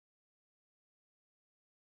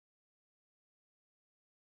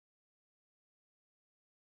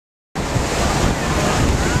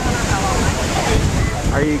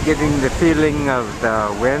you getting the feeling of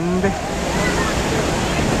the wind?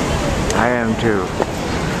 I am too.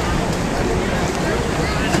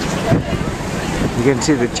 You can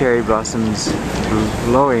see the cherry blossoms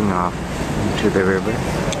blowing off into the river.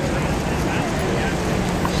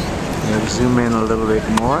 We'll zoom in a little bit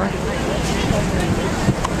more.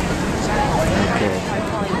 Okay.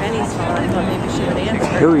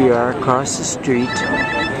 Here we are across the street,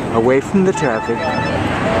 away from the traffic,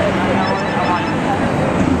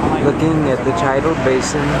 looking at the tidal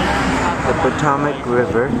basin, the Potomac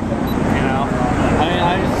River.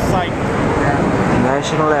 The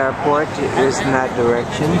National Airport is in that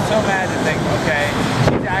direction.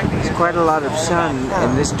 There's quite a lot of sun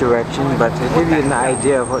in this direction, but to give you an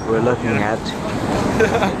idea of what we're looking at.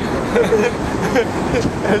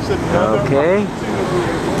 Okay,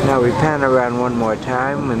 now we pan around one more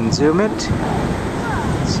time and zoom it.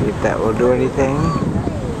 See if that will do anything.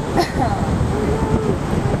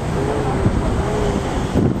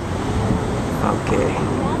 Okay.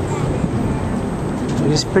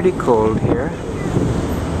 It is pretty cold here.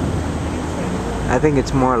 I think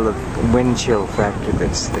it's more the wind chill factor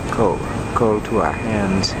that's the cold to our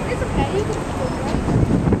hands.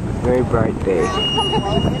 Very bright day.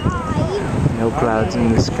 No clouds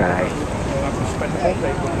in the sky.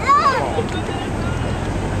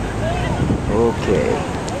 Okay.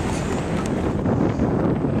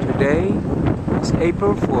 Today is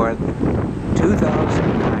April 4th,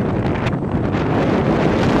 2009.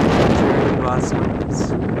 Cherry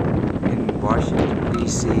blossoms in Washington,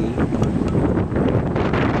 D.C.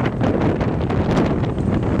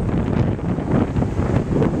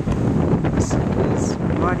 This is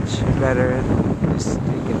much better than this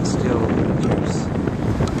taken still pictures.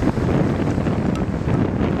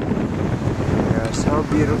 They are so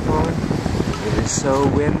beautiful. It is so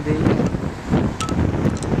windy.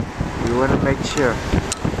 You want to make sure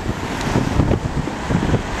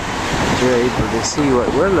that you're able to see what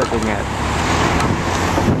we're looking at.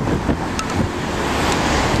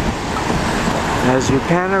 As we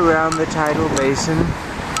pan around the tidal basin,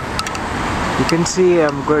 you can see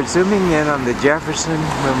we're zooming in on the Jefferson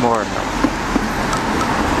Memorial.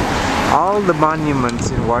 All the monuments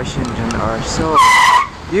in Washington are so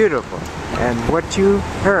beautiful. And what you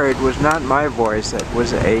heard was not my voice, that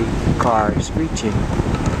was a car screeching.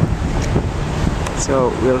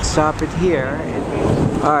 So we'll stop it here.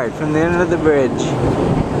 Alright, from the end of the bridge.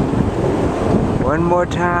 One more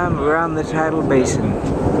time around the tidal basin.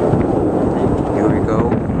 Here we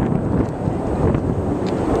go.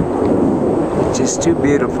 It's just too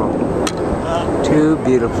beautiful. Too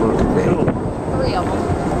beautiful today.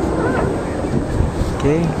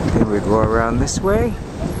 Okay, then we go around this way.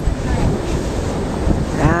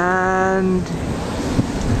 And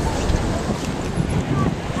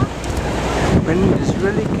wind is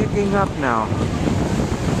really kicking up now.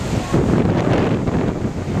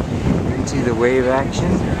 You can see the wave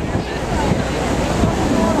action.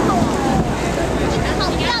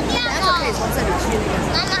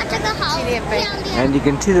 And you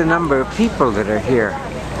can see the number of people that are here.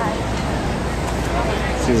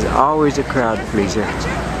 This is always a crowd pleaser,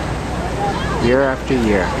 year after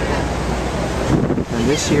year. And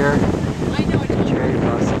this year, the cherry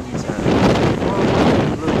blossoms are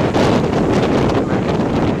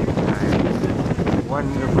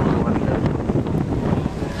wonderful, wonderful.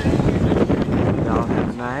 Y'all have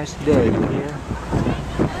a nice day here.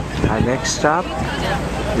 Our next stop,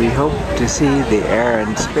 we hope to see the Air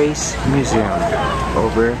and Space Museum.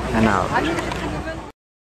 Over and out.